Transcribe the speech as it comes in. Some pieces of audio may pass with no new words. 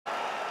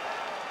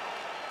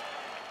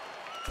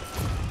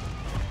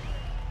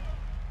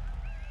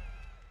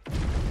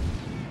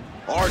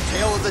Our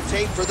tail of the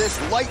tape for this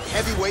light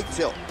heavyweight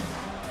tilt.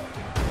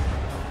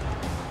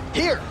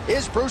 Here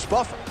is Bruce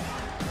Buffer.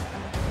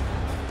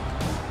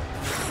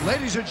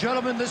 Ladies and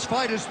gentlemen, this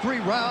fight is 3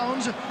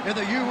 rounds in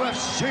the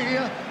UFC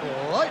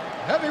light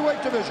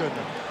heavyweight division.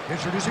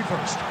 Introducing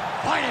first,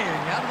 fighting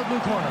out of the blue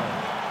corner,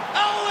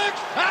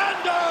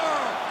 Aleksandar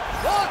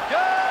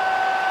Rakic!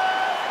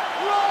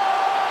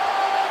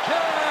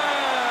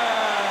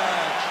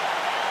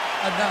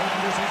 And now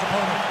introducing his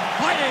opponent,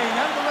 fighting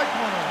out of the red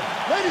corner.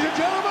 Ladies and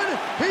gentlemen,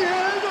 he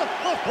is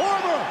the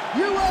former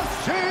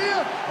UFC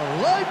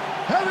light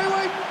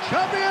heavyweight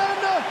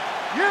champion,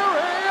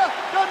 Jiri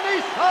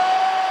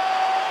Prochazka!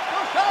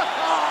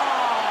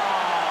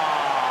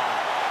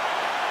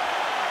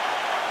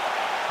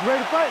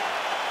 Ready to fight?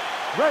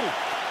 Ready.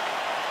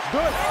 Good.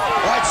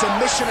 All right, so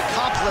mission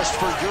accomplished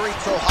for Jiri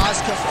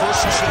Prochazka,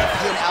 first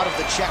champion out of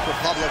the Czech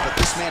Republic, but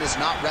this man is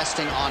not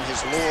resting on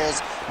his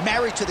laurels.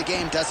 Married to the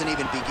game doesn't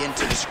even begin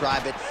to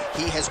describe it.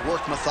 He has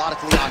worked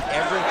methodically on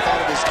every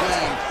part of his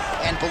game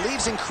and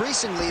believes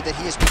increasingly that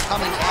he is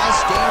becoming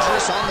as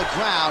dangerous on the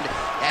ground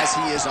as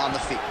he is on the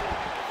feet.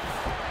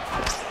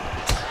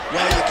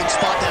 Well, you can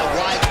spot that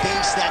wide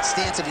base, that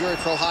stance of Jiri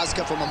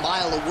Prochazka from a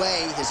mile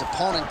away. His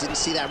opponent didn't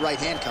see that right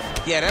hand coming.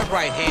 Yeah, that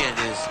right hand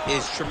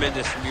is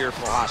tremendous from Jiri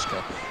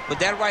Prochazka. But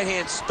that right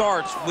hand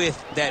starts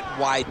with that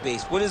wide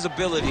base, with his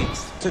ability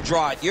to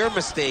draw at your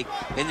mistake,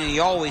 and then he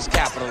always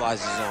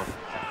capitalizes on it.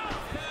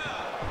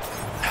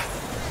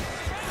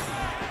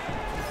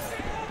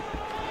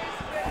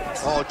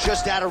 Oh,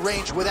 just out of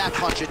range with that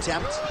punch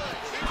attempt.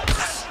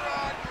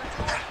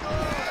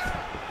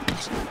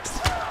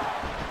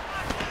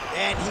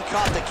 And he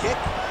caught the kick.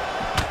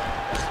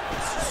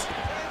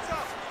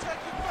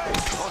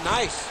 Oh,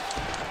 nice.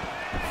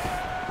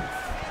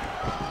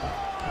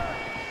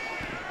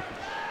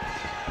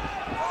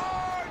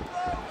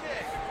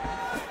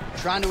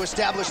 Trying to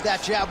establish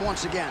that jab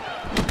once again.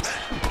 Hands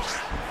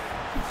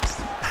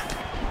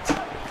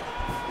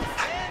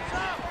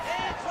up,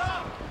 hands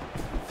up.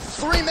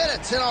 3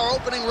 minutes in our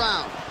opening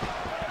round.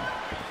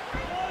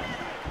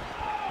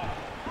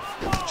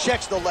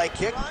 Checks the leg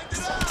kick.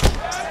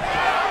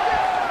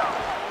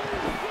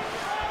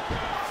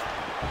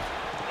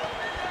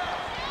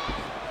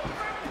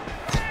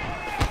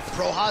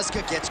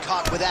 Prochazka gets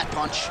caught with that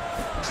punch.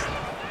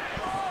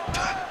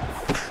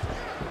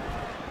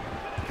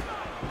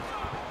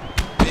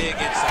 Big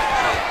inside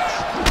kick.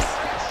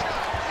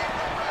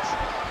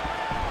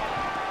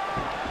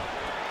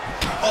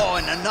 Oh,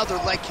 and another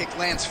leg kick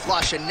lands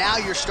flush, and now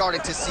you're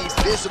starting to see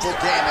visible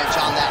damage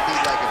on that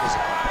lead leg of his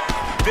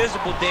opponent.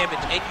 Visible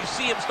damage, and you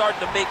see him starting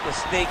to make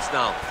mistakes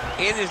now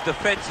in his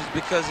defenses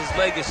because his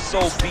leg is so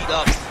beat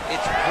up.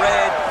 It's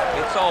red,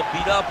 it's all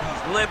beat up,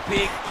 he's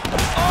limping.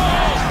 Oh!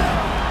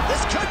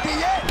 This could be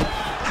it.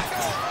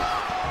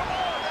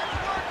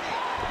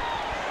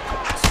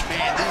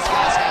 Man, these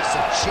guys have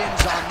some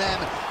chins on them.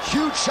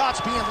 Huge shots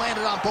being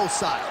landed on both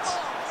sides.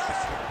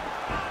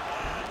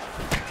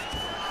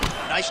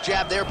 Nice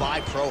jab there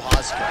by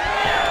Prochazka.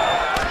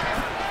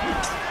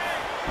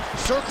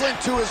 Circling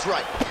to his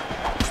right.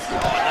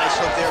 Oh, nice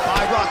hook there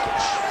by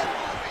Rakic.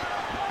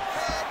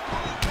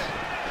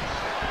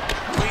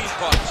 Clean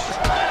punch.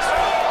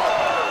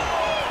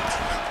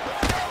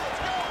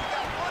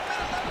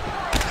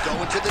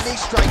 Going to the knee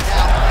strike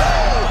now.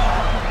 Oh!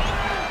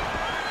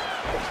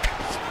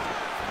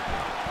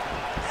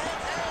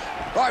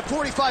 All right,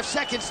 45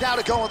 seconds now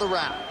to go in the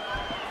round.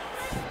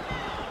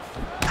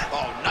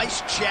 Oh,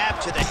 nice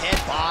jab to the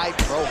head by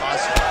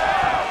Prochazka.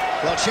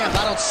 Well, champ,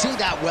 I don't see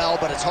that well,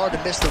 but it's hard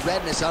to miss the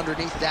redness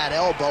underneath that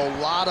elbow.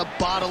 A lot of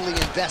bodily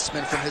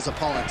investment from his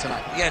opponent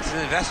tonight. Yeah, it's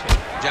an investment,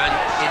 John.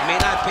 It may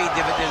not pay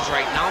dividends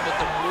right now, but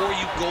the more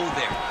you go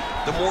there,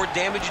 the more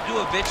damage you do,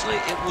 eventually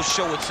it will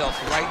show itself.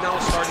 Right now,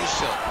 it's starting to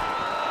show.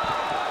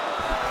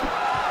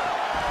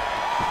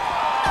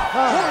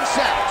 Horn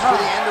sounds for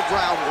the end of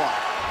round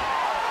 1.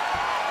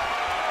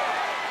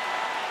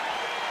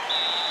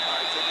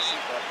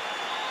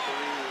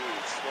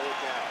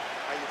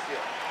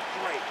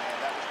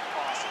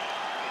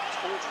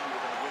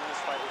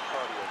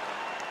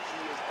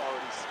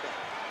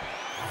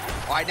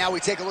 All right, now we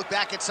take a look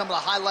back at some of the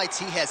highlights.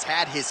 He has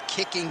had his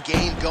kicking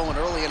game going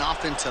early and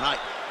often tonight.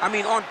 I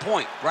mean, on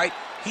point, right?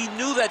 He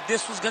knew that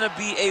this was going to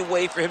be a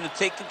way for him to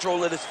take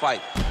control of this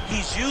fight.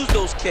 He's used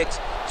those kicks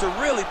to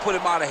really put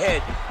him out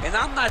ahead, and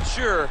I'm not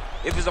sure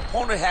if his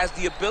opponent has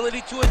the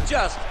ability to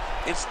adjust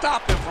and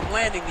stop him from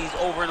landing these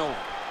over and over.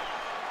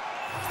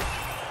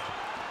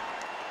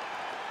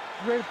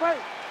 Ready to fight?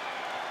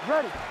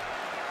 Ready.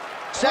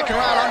 Second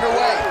round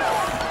underway.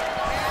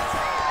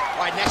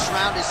 All right, next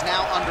round is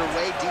now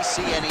underway.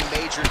 DC, any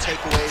major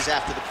takeaways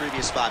after the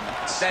previous 5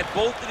 minutes? That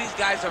both of these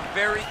guys are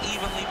very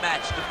evenly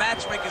matched. The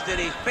matchmakers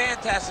did a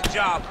fantastic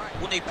job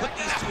when they put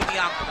these two in the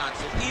octagon.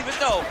 So even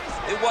though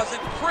it wasn't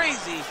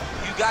crazy,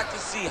 you got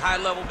to see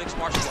high-level mixed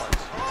martial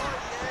arts.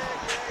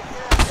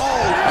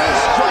 Oh, knee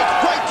strike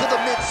right to the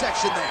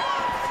midsection there.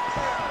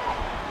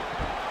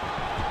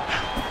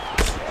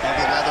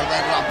 Heavy leather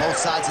landed on both both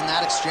sides in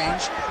that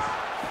exchange.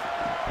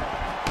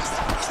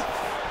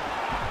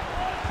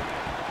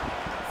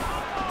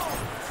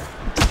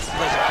 He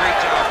does a great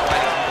job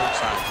fighting on both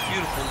sides.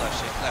 Beautiful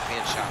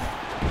left-hand shot.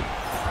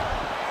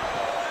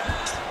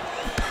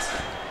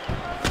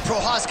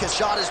 Prochazka's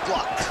shot is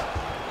blocked.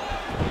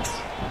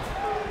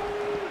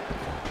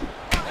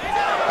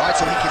 All right,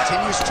 so he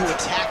continues to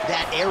attack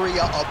that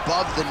area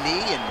above the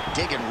knee and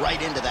digging right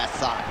into that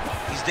thigh.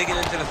 He's digging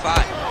into the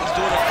thigh. He's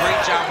doing a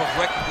great job of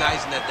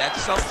recognizing that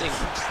that's something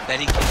that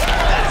he can do.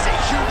 That is a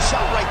huge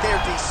shot right there,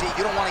 DC.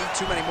 You don't want to eat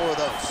too many more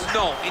of those.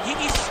 No, and he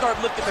needs to start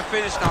looking to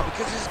finish now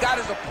because he's got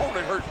his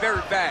opponent hurt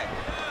very bad.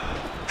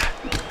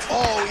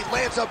 Oh, he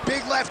lands a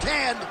big left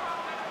hand.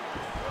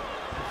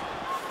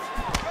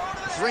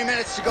 3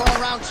 minutes to go in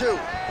round 2.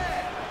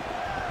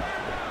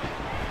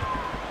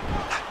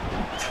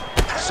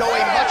 So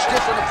a much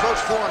different approach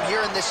for him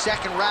here in this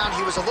second round.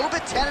 He was a little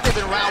bit tentative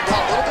in round 1,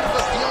 a little bit of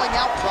a feeling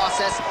out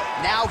process.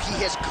 Now he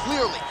has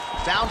clearly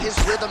found his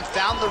rhythm,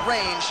 found the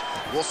range.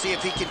 We'll see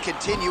if he can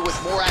continue with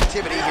more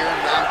activity here in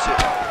round 2.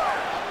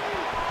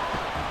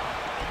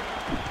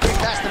 Getting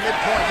past the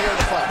midpoint here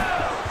of the fight.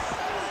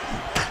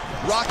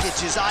 Rakic,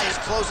 his eye is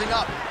closing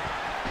up.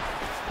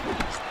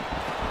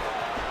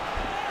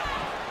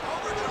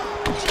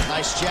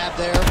 Nice jab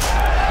there.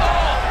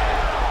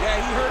 Yeah,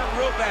 he hurt him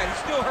real bad.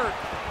 He's still hurt.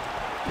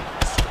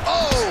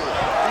 Oh,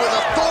 with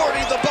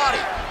authority to the body.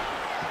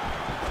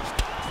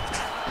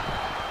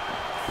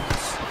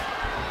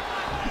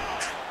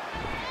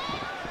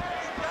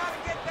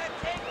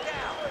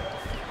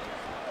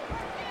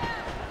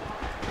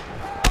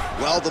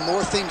 Well, the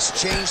more things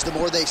change, the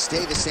more they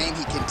stay the same.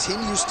 He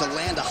continues to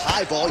land a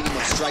high volume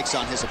of strikes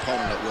on his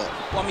opponent at will.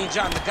 Well, I mean,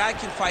 John, the guy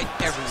can fight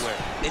everywhere.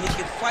 And he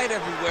can fight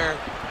everywhere,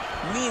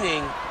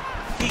 meaning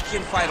he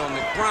can fight on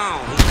the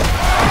ground.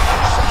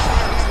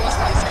 His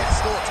head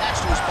still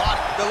attached to his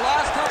body. The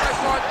last time I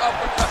saw an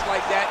uppercut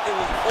like that, it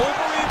was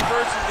Overeem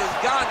versus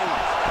Ngannou.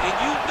 And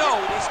you know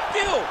they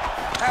still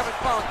haven't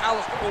found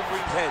Aleksandar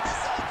Overeem's head.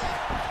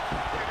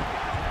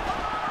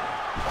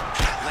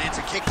 Lands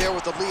a kick there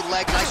with the lead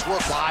leg. Nice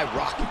work by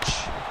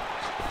Rakic.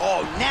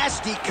 Oh,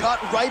 nasty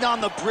cut right on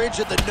the bridge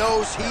of the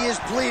nose. He is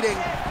bleeding.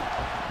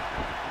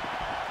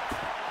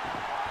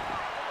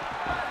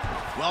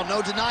 Well,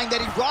 no denying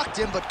that he rocked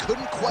him, but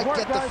couldn't quite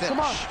get the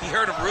finish. He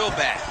hurt him real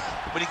bad,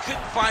 but he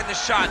couldn't find the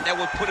shot that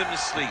would put him to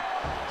sleep.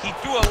 He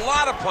threw a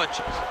lot of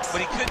punches,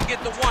 but he couldn't get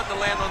the one to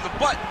land on the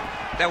button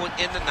that would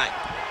end the night.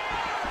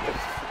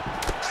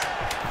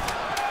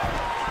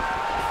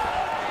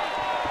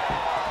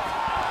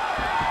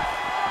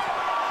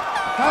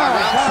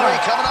 Round 3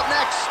 coming up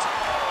next.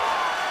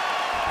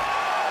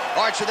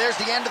 All right, so there's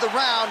the end of the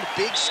round.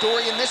 Big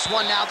story in this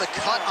one now. The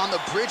cut on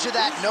the bridge of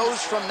that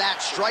nose from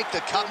that strike.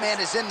 The cut man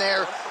is in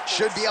there.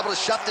 Should be able to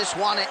shut this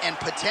one and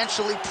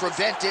potentially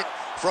prevent it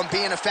from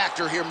being a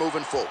factor here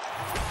moving forward.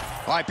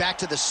 All right, back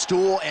to the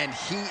stool, and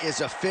he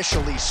is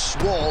officially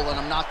swole, and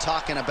I'm not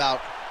talking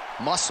about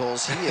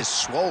muscles. He is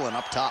swollen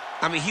up top.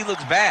 I mean, he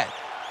looks bad.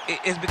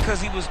 It's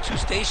because he was too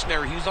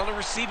stationary. He was on the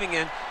receiving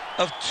end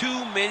of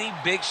too many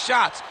big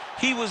shots.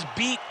 He was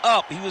beat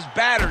up. He was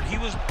battered. He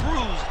was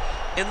bruised.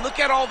 And look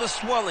at all the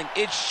swelling.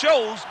 It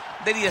shows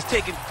that he has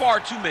taken far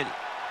too many.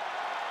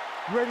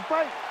 You ready to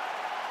fight?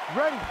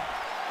 Ready.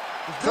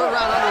 Third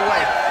round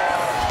underway.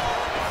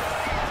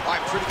 All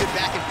right, pretty good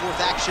back and forth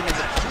action in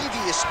the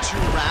previous 2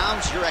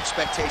 rounds. Your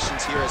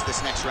expectations here as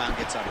this next round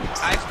gets underway?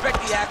 I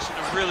expect the action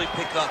to really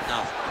pick up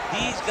now.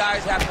 These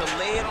guys have to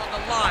lay it on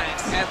the line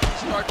as we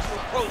start to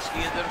approach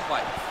the end of the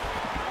fight.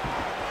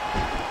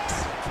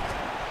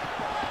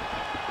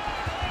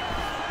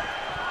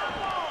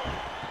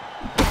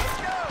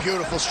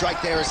 Beautiful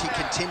strike there as he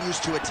continues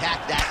to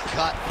attack that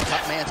cut.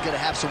 Cut man's going to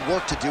have some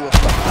work to do. His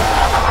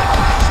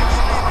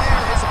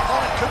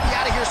opponent could be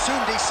out of here soon,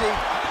 DC.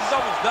 He's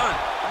almost done.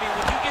 I mean,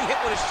 when you get hit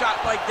with a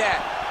shot like that,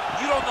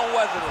 you don't know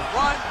whether to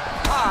run,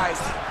 hide,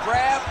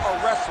 grab, or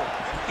wrestle.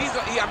 He's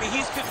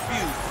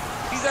confused.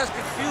 He's as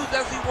confused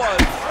as he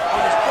was on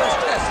his first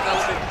test in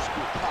elementary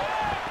school.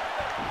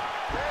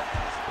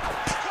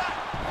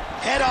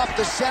 Head off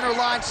the center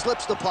line,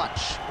 slips the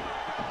punch.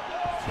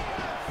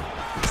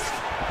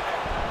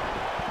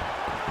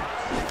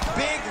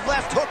 Big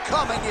left hook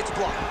coming, it's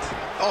blocked.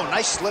 Oh,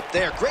 nice slip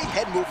there. Great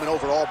head movement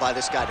overall by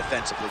this guy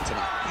defensively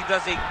tonight. He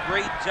does a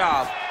great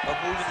job of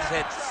moving his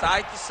head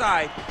side to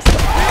side.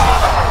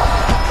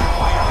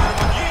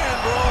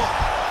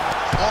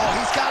 Oh,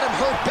 he's got him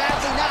hurt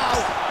badly now.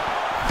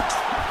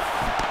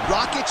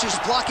 Rakic is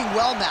blocking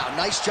well now.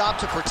 Nice job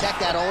to protect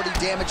that already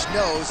damaged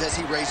nose as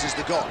he raises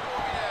the guard.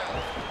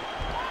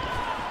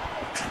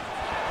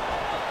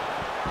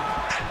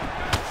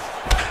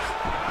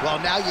 Well,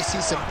 now you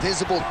see some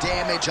visible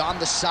damage on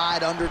the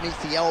side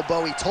underneath the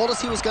elbow. He told us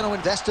he was going to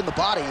invest in the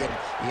body, and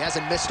he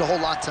hasn't missed a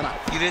whole lot tonight.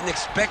 You didn't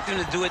expect him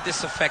to do it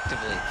this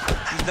effectively.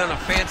 He's done a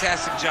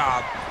fantastic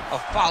job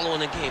of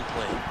following the game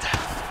plan.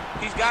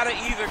 He's got to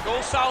either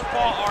go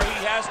southpaw or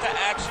he has to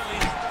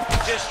actually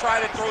just try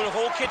to throw the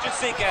whole kitchen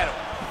sink at him.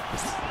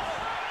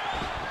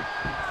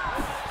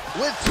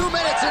 With 2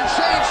 minutes and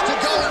change to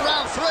go in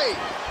round 3.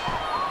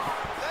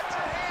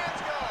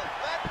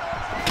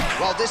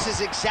 Well, this is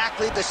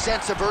exactly the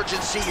sense of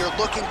urgency you're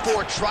looking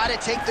for. Try to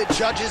take the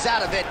judges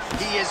out of it.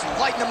 He is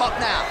lighting them up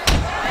now.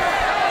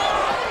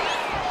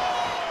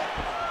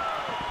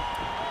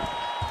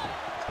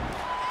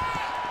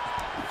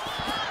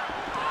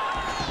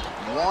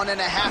 One and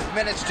a half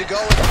minutes to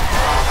go.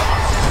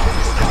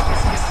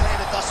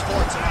 Thus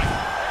far tonight.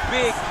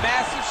 Big,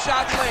 massive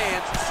shot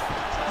lands.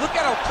 Look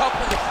at how tough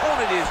his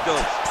opponent is,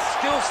 though.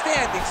 Still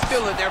standing,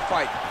 still in their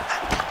fight.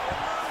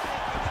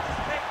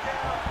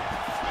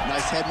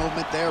 Nice head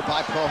movement there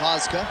by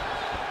Prochazka.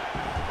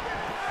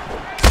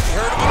 He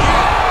heard him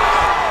again.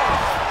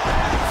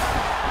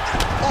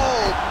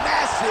 Oh,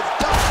 massive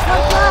dump.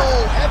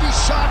 Oh, heavy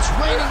shots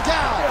raining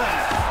down.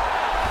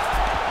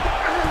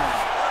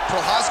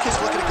 Prochazka's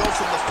looking to go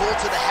from the full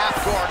to the half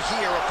guard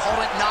here.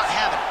 Opponent not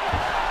having it.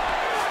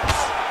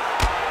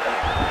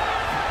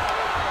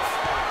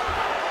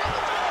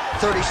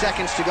 30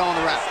 seconds to go in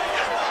the round.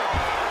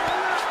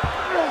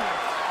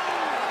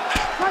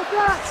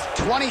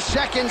 20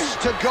 seconds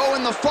to go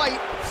in the fight.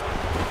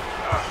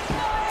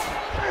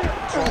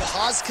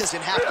 Prochazka's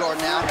in half guard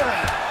now.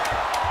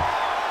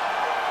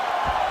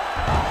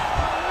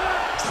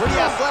 Pretty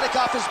athletic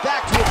off his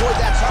back to avoid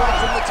that strike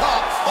from the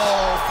top.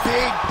 Oh,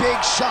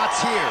 big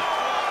shots here.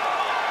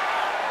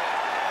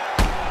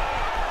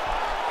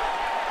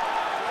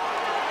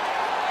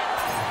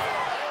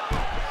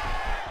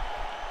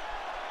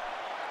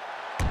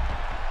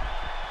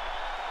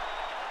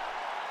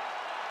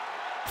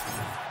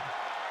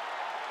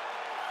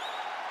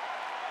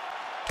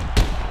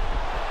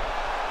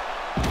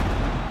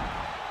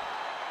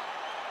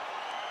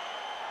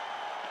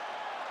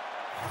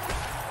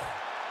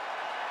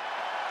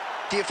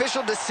 The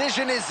official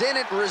decision is in.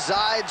 It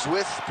resides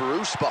with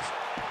Bruce Buffer.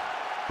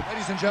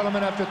 Ladies and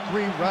gentlemen, after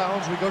 3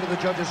 rounds, we go to the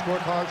judges'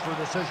 scorecards for a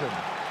decision.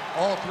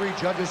 All 3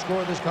 judges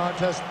score this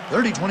contest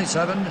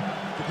 30-27,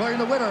 declaring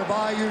the winner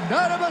by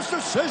unanimous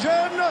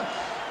decision,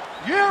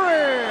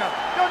 Jiri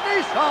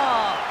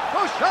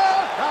Prochazka.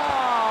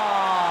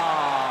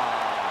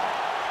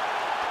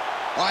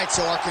 All right,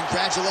 so our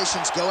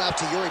congratulations go out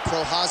to Jiri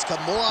Prochazka.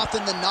 More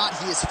often than not,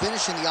 he is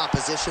finishing the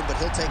opposition, but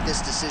he'll take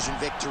this decision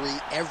victory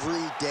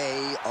every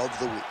day of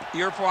the week.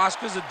 Jiri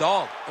Prochazka's a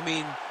dog. I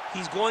mean,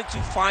 he's going to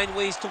find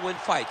ways to win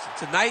fights.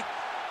 Tonight,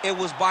 it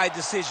was by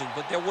decision,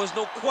 but there was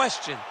no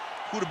question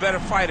who the better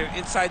fighter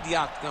inside the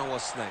octagon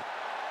was tonight.